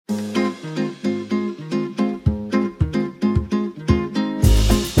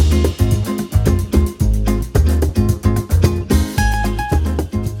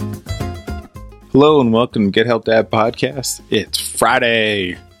Hello and welcome to Get Help Dad Podcast. It's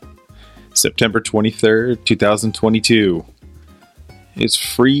Friday, September 23rd, 2022. It's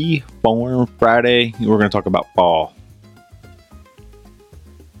Free Form Friday, and we're going to talk about fall.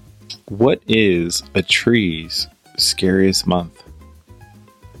 What is a tree's scariest month?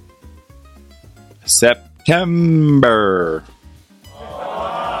 September.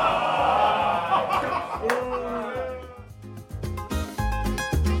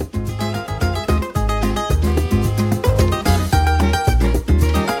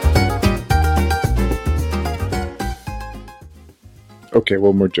 Okay,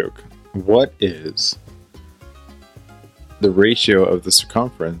 one more joke. What is the ratio of the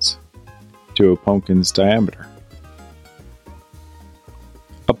circumference to a pumpkin's diameter?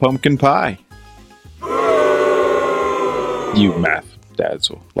 A pumpkin pie. You math dads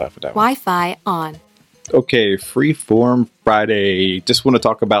will laugh at that one. Wi-Fi on. Okay, Freeform Friday. Just want to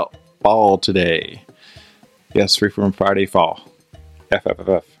talk about fall today. Yes, Freeform Friday, fall.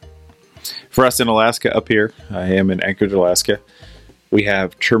 FFFF. For us in Alaska up here, I am in Anchorage, Alaska. We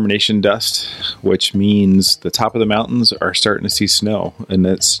have termination dust, which means the top of the mountains are starting to see snow. And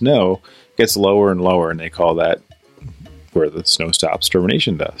that snow gets lower and lower, and they call that, where the snow stops,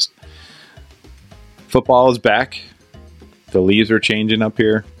 termination dust. Football is back. The leaves are changing up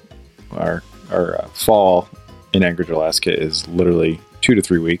here. Our fall in Anchorage, Alaska is literally 2 to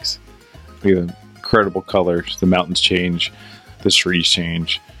 3 weeks. We have incredible colors. The mountains change. The trees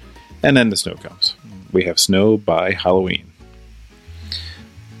change. And then the snow comes. We have snow by Halloween.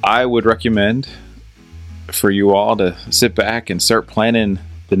 I would recommend for you all to sit back and start planning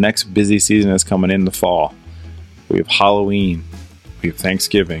the next busy season that's coming in the fall. We have Halloween, we have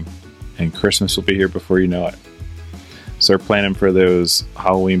Thanksgiving, and Christmas will be here before you know it. Start planning for those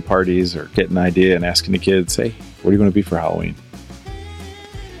Halloween parties or get an idea and asking the kids, hey, what are you going to be for Halloween?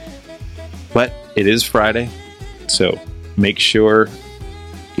 But it is Friday, so make sure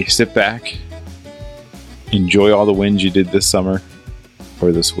you sit back, enjoy all the wins you did this summer,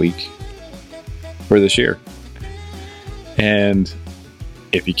 or this week, or this year. And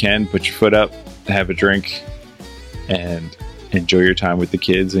if you can, put your foot up, have a drink, and enjoy your time with the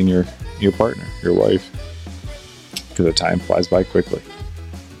kids and your partner, your wife, because the time flies by quickly.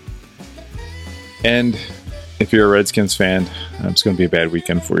 And if you're a Redskins fan, it's going to be a bad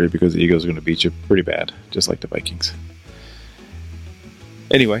weekend for you because the Eagles are going to beat you pretty bad, just like the Vikings.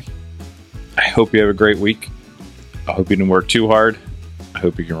 Anyway, I hope you have a great week. I hope you didn't work too hard. I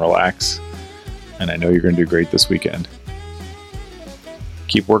hope you can relax, and I know you're going to do great this weekend.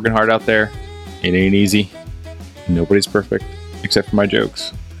 Keep working hard out there. It ain't easy. Nobody's perfect, except for my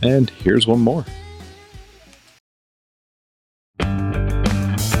jokes. And here's one more.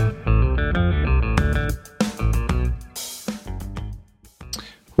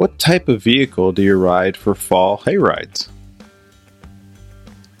 What type of vehicle do you ride for fall hay rides?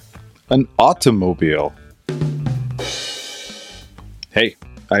 An automobile. Hey,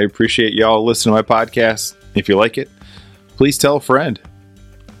 I appreciate y'all listening to my podcast. If you like it, please tell a friend.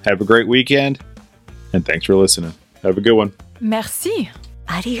 Have a great weekend, and thanks for listening. Have a good one. Merci.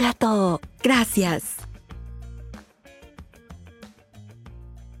 Arigato. Gracias.